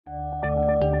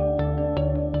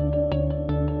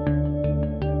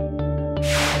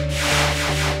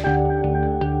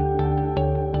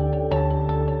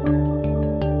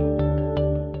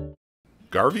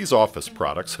Garveys Office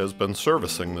Products has been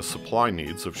servicing the supply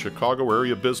needs of Chicago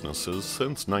area businesses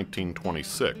since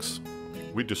 1926.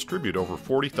 We distribute over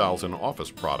 40,000 office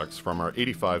products from our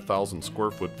 85,000 square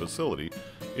foot facility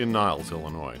in Niles,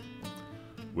 Illinois.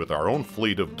 With our own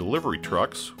fleet of delivery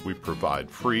trucks, we provide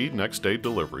free next-day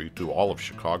delivery to all of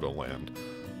Chicagoland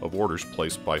of orders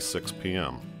placed by 6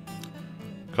 p.m.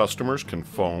 Customers can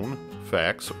phone,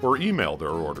 fax, or email their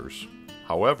orders.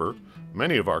 However,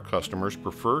 many of our customers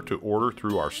prefer to order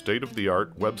through our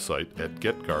state-of-the-art website at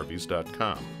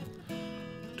getgarveys.com.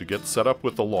 To get set up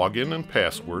with a login and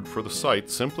password for the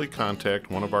site, simply contact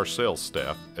one of our sales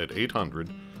staff at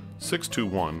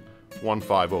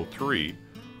 800-621-1503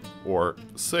 or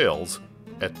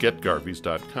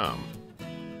sales@getgarveys.com.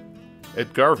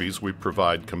 At Garveys, we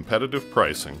provide competitive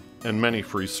pricing and many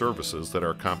free services that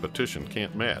our competition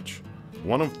can't match.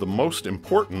 One of the most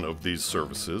important of these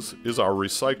services is our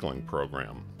recycling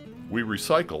program. We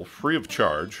recycle free of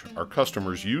charge our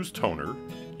customers' used toner,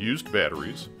 used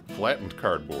batteries, flattened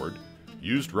cardboard,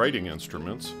 used writing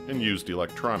instruments, and used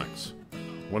electronics.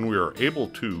 When we are able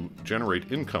to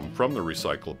generate income from the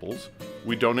recyclables,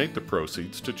 we donate the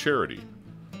proceeds to charity.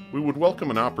 We would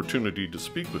welcome an opportunity to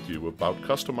speak with you about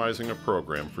customizing a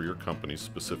program for your company's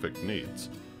specific needs.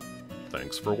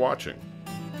 Thanks for watching.